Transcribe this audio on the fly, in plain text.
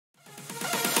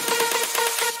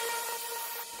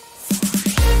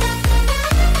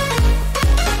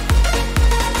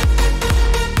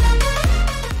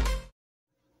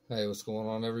what's going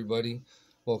on, everybody?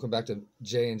 Welcome back to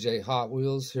J&J Hot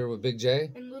Wheels, here with Big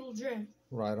J. And Little J.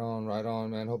 Right on,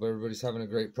 man. Hope everybody's having a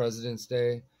great President's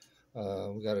Day.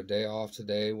 We got a day off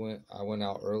today. I went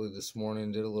out early this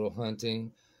morning, did a little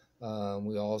hunting.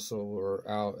 We also were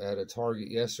out at a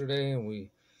Target yesterday, and we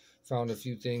found a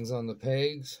few things on the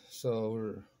pegs. So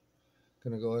we're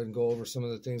going to go ahead and go over some of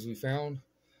the things we found.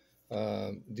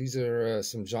 These are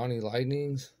some Johnny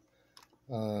Lightnings.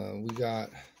 We got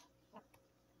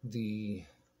the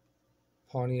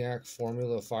Pontiac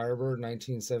Formula Firebird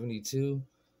 1972,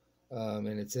 and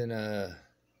it's in a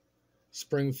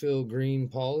Springfield green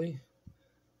poly.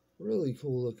 Really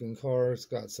cool looking car. It's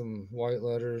got some white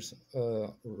letters,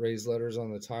 raised letters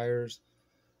on the tires,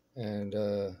 and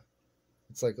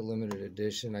it's like a limited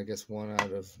edition, I guess 1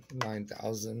 out of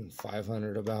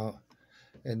 9,500 about.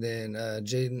 And then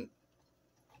Jaden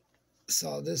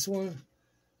saw this one,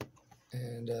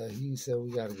 and he said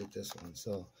we got to get this one,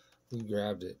 so we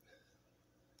grabbed it.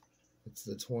 It's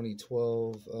the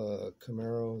 2012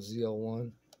 Camaro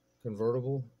ZL1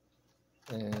 convertible,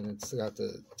 and it's got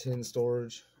the tin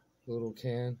storage little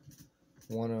can,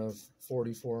 1 of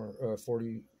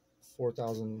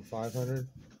 44,500.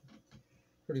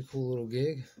 Pretty cool little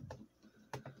gig.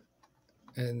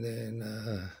 And then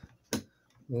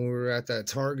when we were at that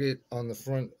Target on the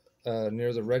front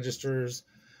near the registers,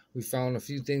 we found a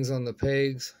few things on the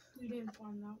pegs. We didn't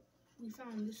find out. We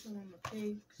found this one on the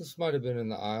pegs. This might have been in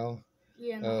the aisle.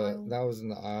 Yeah, in the aisle. That was in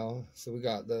the aisle. So we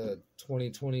got the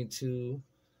 2022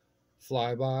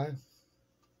 Flyby.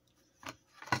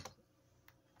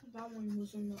 That one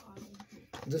was in the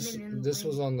aisle. This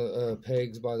was on the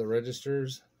pegs by the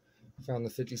registers. Found the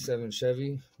 57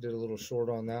 Chevy. Did a little short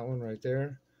on that one right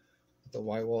there. The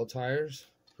white wall tires.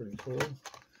 Pretty cool.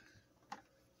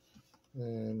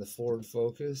 And the Ford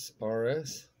Focus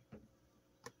RS.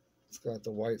 It's got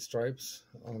the white stripes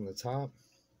on the top.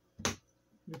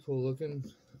 Pretty cool looking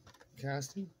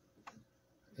casting.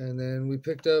 And then we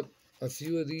picked up a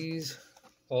few of these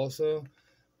also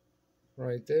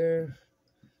right there.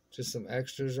 Just some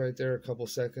extras right there. A couple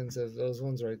seconds of those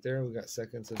ones right there. We got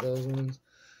seconds of those ones.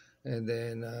 And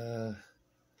then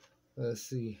let's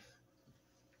see.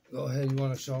 Go ahead. You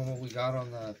want to show them what we got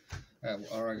on the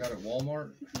or I got at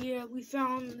Walmart? Yeah, we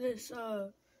found this.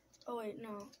 Oh wait,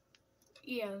 no.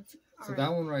 Yeah. So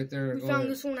that one right there. We found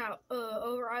this one at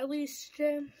Oriellys.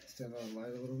 Stand on the light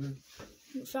a little bit.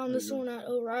 We found this one at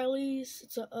Oriellys.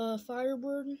 It's a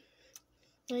Firebird,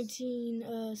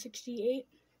 1968.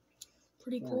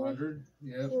 Pretty cool. 400.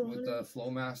 Yep, 400. With the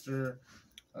Flowmaster.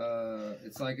 I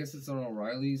guess it's an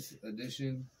Oriellys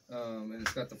edition, and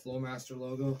it's got the Flowmaster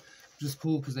logo, which is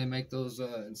cool because they make those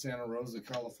in Santa Rosa,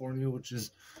 California, which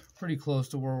is pretty close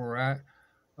to where we're at.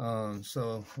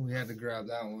 So we had to grab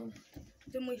that one.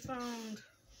 Then we found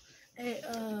a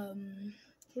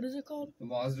what is it called? The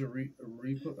Mazda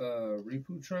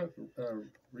Repo truck.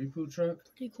 Repo truck.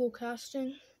 Pretty cool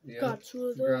casting. Yeah. Got 2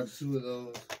 of those. Grabbed 2 of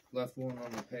those. Left one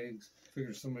on the pegs.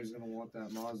 Figured somebody's gonna want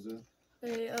that Mazda.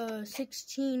 A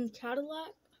 16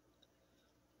 Cadillac.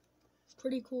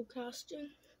 Pretty cool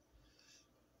casting.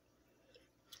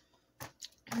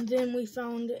 And then we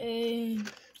found a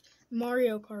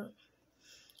Mario Kart.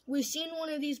 We've seen one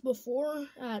of these before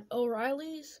at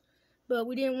Oriellys, but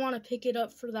we didn't want to pick it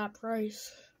up for that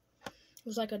price. It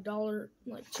was like $1,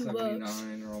 like $2.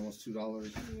 $79 or almost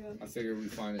 $2. Yeah. I figured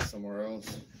we'd find it somewhere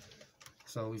else.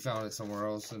 So we found it somewhere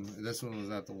else, and this one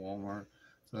was at the Walmart.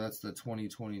 So that's the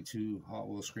 2022 Hot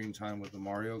Wheels Screen Time with the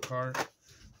Mario Kart.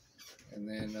 And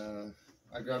then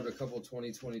I grabbed a couple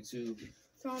 2022.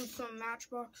 Found some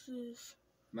Matchboxes.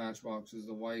 Matchboxes,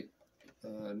 the white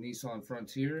Nissan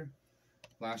Frontier.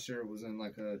 Last year it was in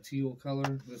like a teal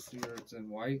color. This year it's in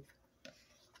white.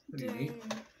 Pretty neat.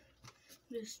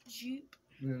 This Jeep.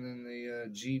 And then the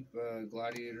Jeep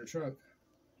Gladiator truck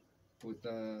with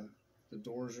the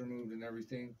doors removed and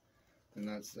everything. And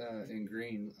that's in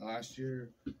green. Last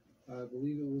year, I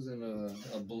believe it was in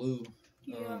a blue.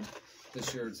 Yeah.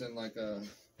 This year it's in like a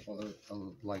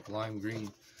like lime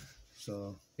green.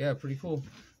 So yeah, pretty cool.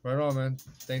 Right on, man.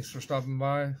 Thanks for stopping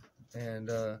by, and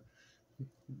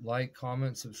like,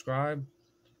 comment, subscribe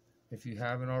if you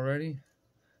haven't already.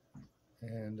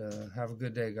 And have a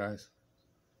good day, guys.